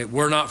 And if it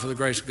were not for the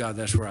grace of God,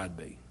 that's where I'd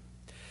be.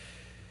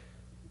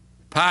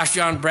 Pious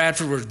John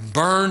Bradford was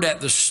burned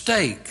at the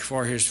stake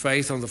for his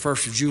faith on the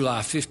 1st of July,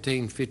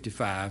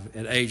 1555,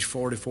 at age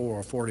 44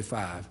 or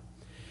 45.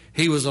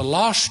 He was a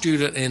law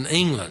student in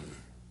England,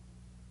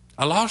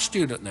 a law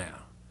student now.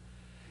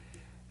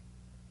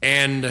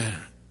 And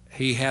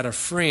he had a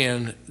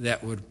friend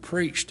that would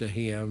preach to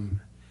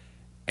him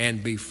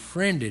and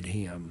befriended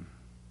him.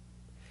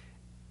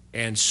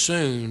 And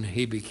soon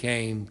he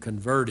became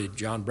converted,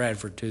 John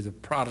Bradford, to the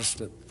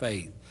Protestant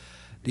faith.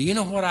 Do you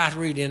know what I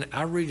read in?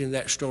 I read in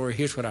that story,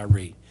 here's what I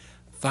read.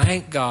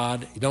 Thank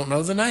God, you don't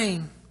know the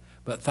name,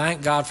 but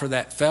thank God for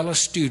that fellow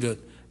student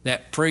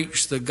that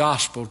preached the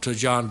gospel to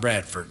John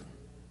Bradford.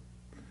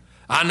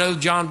 I know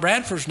John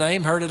Bradford's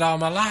name, heard it all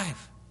my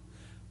life,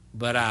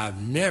 but I've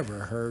never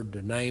heard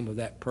the name of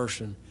that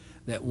person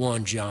that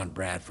won John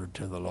Bradford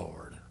to the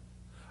Lord.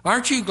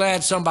 Aren't you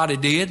glad somebody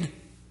did?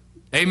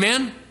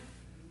 Amen?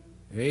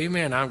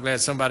 Amen. I'm glad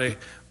somebody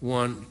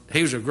won.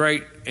 He was a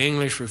great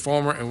English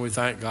reformer, and we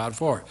thank God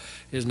for it.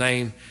 His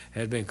name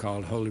has been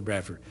called Holy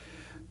Bradford.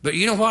 But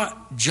you know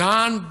what?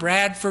 John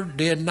Bradford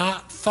did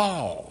not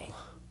fall.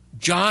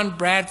 John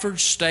Bradford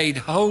stayed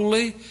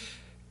holy,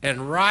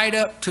 and right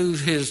up to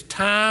his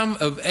time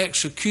of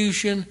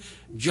execution,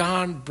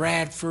 John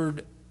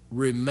Bradford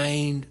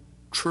remained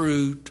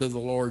true to the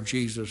Lord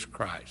Jesus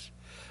Christ.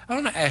 I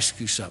want to ask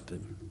you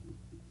something.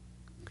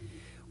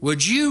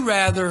 Would you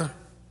rather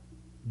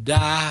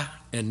die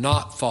and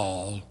not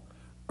fall,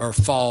 or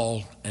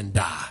fall and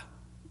die?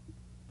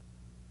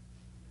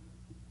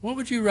 What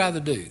would you rather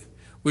do?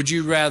 Would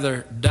you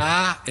rather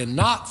die and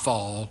not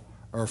fall,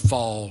 or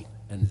fall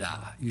and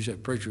die? You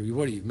said, "Preacher,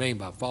 what do you mean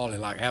by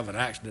falling, like have an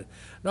accident?"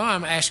 No,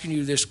 I'm asking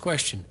you this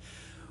question.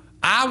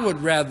 I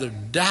would rather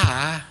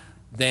die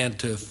than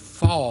to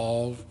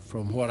fall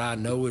from what I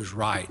know is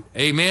right.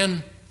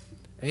 Amen?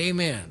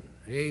 Amen.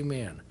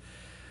 Amen.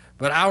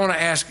 But I want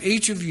to ask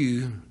each of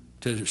you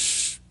to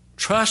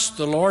trust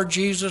the Lord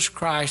Jesus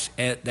Christ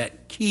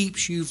that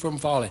keeps you from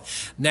falling.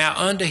 Now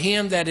unto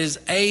him that is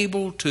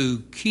able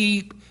to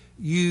keep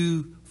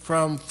you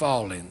from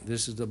falling.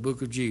 This is the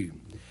book of Jude.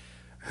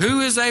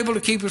 Who is able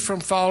to keep us from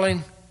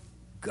falling?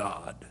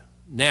 God.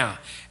 Now,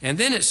 and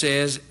then it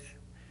says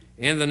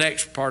in the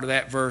next part of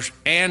that verse,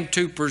 and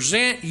to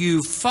present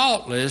you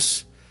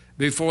faultless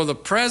before the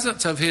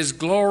presence of his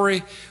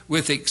glory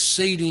with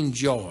exceeding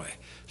joy.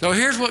 So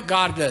here's what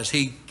God does.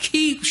 He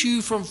keeps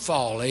you from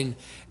falling,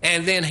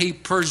 and then he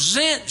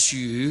presents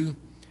you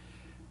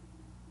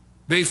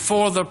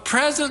before the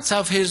presence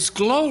of his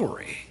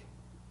glory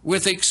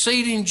with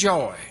exceeding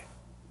joy.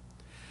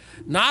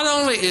 Not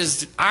only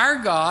is our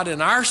God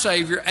and our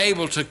Savior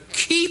able to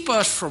keep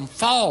us from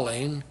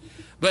falling,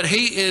 but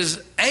he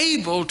is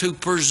able to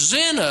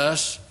present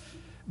us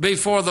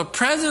before the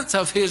presence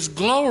of his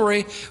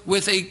glory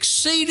with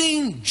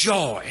exceeding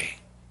joy.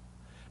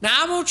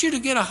 Now, I want you to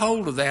get a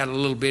hold of that a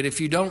little bit, if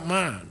you don't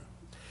mind.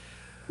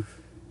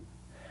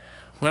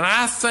 When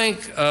I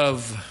think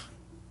of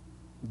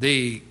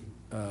the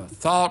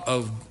thought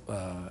of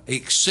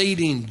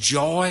exceeding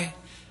joy,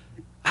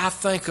 I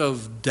think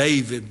of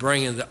David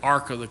bringing the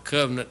Ark of the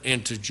Covenant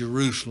into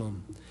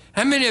Jerusalem.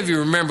 How many of you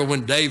remember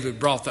when David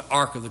brought the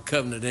Ark of the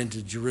Covenant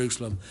into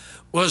Jerusalem?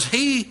 Was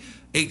he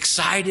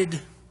excited?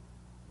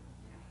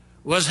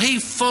 Was he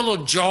full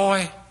of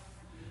joy?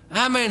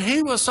 I mean,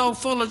 he was so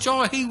full of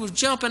joy, he was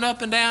jumping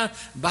up and down.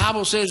 The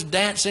Bible says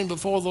dancing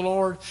before the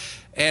Lord,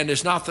 and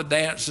it's not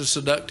the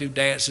seductive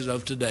dances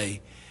of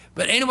today.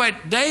 But anyway,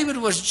 David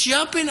was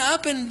jumping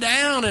up and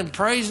down and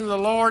praising the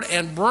Lord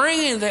and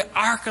bringing the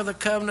Ark of the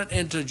Covenant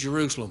into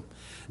Jerusalem.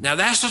 Now,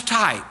 that's a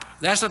type.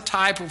 That's a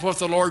type of what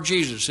the Lord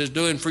Jesus is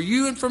doing for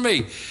you and for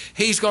me.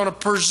 He's going to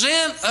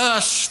present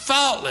us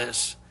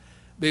faultless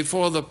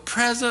before the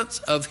presence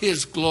of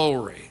his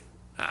glory.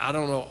 I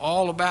don't know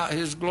all about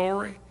his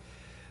glory,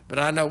 but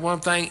I know one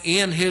thing.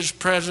 In his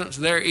presence,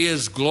 there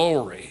is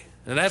glory.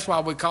 And that's why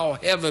we call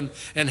heaven,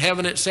 and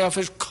heaven itself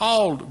is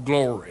called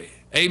glory.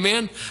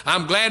 Amen?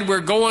 I'm glad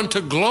we're going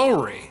to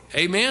glory.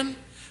 Amen?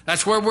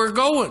 That's where we're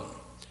going.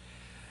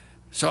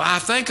 So I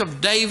think of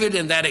David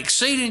and that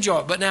exceeding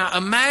joy. But now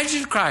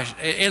imagine Christ.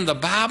 In the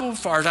Bible, as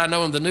far as I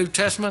know in the New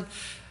Testament,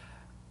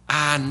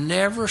 I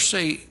never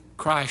see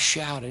Christ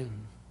shouting.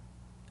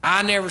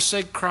 I never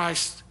see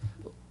Christ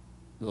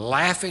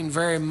laughing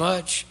very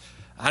much.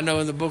 I know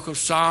in the book of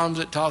Psalms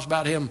it talks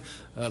about him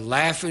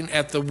laughing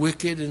at the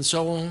wicked and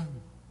so on.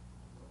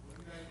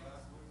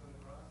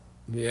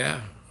 Yeah.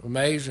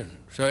 Amazing.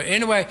 So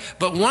anyway,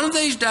 but one of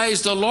these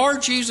days, the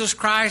Lord Jesus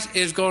Christ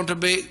is going to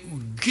be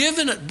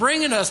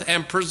bringing us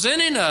and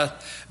presenting us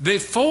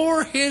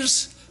before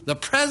the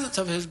presence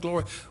of his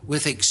glory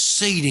with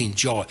exceeding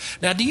joy.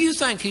 Now, do you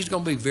think he's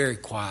going to be very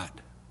quiet?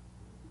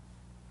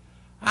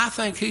 I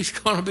think he's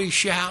going to be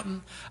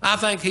shouting. I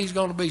think he's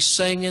going to be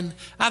singing.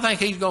 I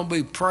think he's going to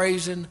be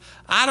praising.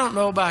 I don't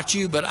know about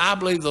you, but I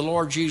believe the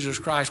Lord Jesus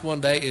Christ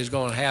one day is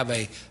going to have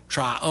a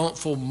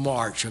triumphal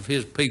march of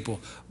his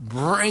people,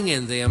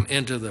 bringing them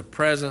into the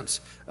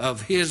presence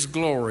of his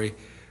glory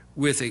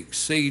with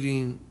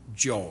exceeding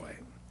joy.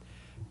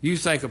 You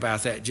think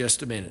about that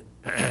just a minute.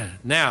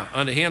 Now,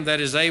 unto him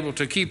that is able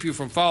to keep you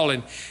from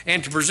falling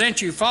and to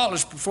present you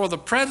faultless before the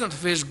presence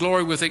of his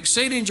glory with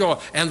exceeding joy.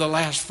 And the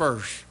last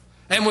verse.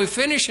 And we're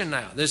finishing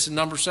now. This is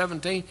number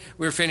 17.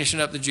 We're finishing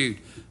up the Jude.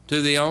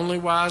 To the only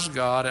wise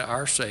God,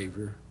 our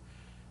Savior,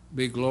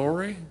 be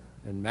glory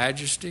and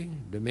majesty,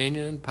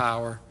 dominion and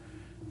power,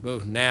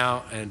 both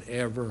now and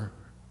ever.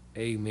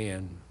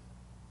 Amen.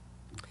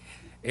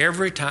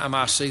 Every time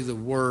I see the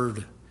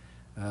word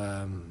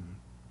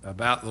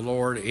about the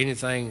Lord,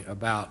 anything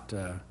about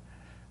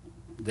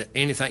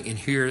anything in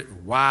here,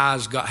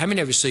 wise God. How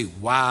many of you see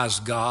wise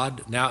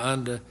God?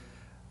 Now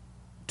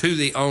to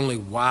the only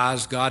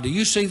wise God. Do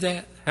you see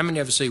that? How many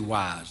of you see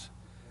wise?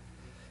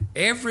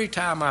 Every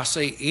time I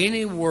see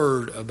any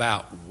word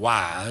about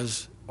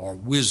wise or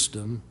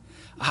wisdom,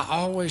 I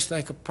always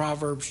think of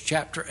Proverbs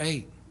chapter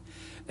 8.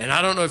 And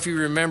I don't know if you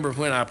remember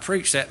when I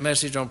preached that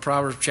message on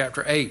Proverbs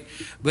chapter 8,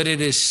 but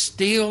it is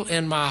still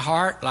in my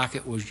heart like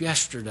it was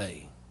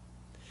yesterday.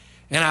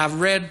 And I've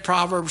read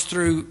Proverbs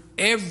through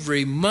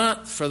every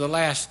month for the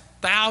last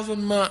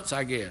 1,000 months,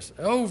 I guess,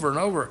 over and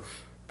over.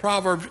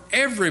 Proverbs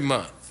every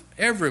month.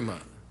 Every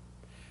month.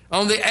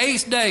 On the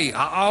 8th day,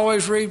 I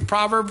always read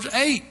Proverbs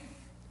 8.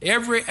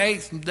 Every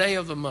 8th day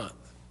of the month.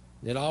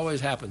 It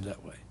always happens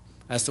that way.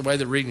 That's the way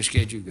the reading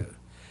schedule goes.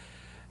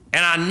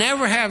 And I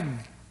never have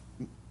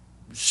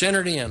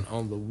centered in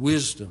on the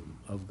wisdom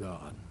of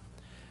God.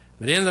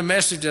 But in the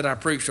message that I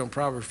preached on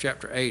Proverbs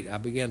chapter 8, I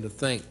began to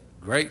think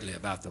greatly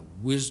about the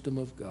wisdom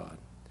of God.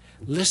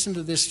 Listen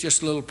to this,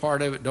 just a little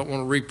part of it. Don't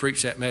want to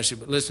re-preach that message,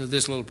 but listen to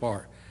this little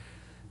part.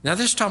 Now,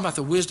 this is talking about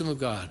the wisdom of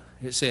God.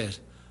 It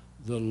says,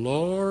 the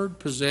Lord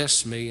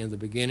possessed me in the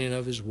beginning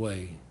of his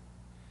way,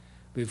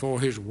 before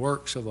his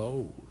works of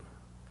old.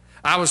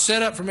 I was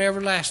set up from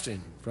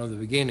everlasting, from the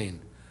beginning,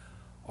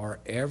 or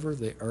ever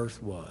the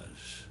earth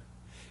was.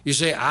 You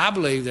see, I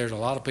believe there's a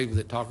lot of people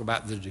that talk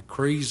about the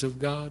decrees of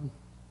God,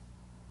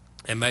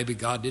 and maybe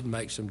God didn't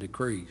make some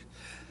decrees.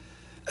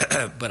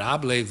 But I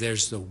believe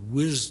there's the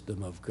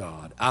wisdom of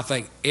God. I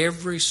think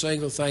every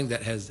single thing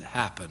that has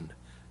happened,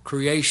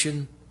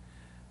 creation,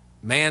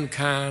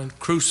 mankind,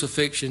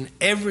 crucifixion,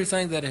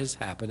 everything that has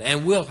happened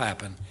and will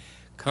happen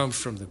comes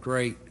from the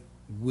great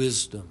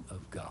wisdom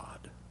of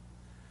God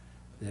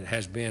that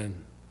has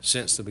been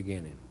since the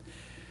beginning.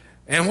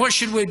 And what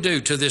should we do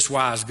to this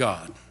wise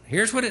God?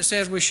 Here's what it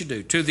says we should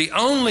do. To the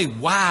only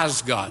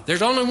wise God.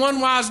 There's only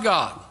one wise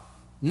God.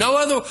 No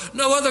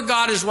other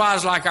God is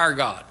wise like our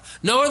God.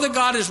 No other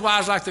God is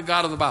wise like the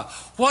God of the Bible.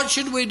 What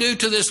should we do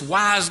to this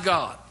wise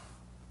God?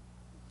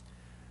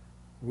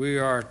 We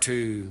are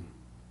to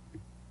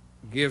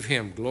give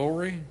him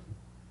glory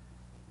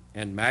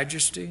and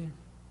majesty,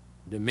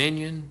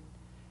 dominion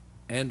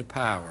and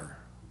power,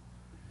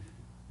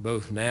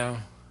 both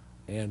now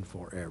and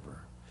forever.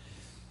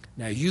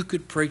 Now, you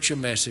could preach a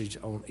message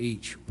on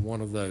each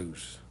one of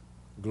those: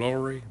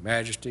 glory,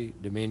 majesty,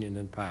 dominion,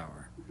 and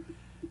power.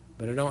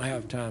 But I don't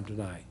have time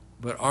tonight.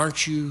 But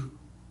aren't you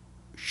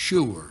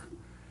sure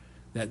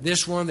that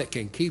this one that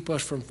can keep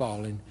us from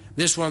falling,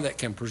 this one that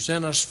can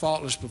present us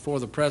faultless before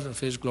the presence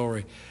of his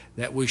glory,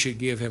 that we should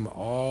give him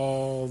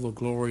all the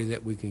glory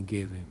that we can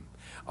give him,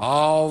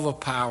 all the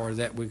power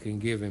that we can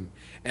give him,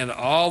 and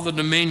all the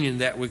dominion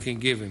that we can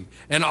give him,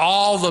 and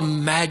all the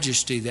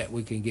majesty that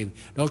we can give him?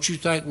 Don't you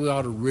think we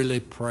ought to really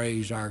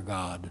praise our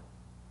God?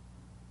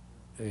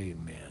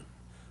 Amen.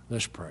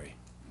 Let's pray.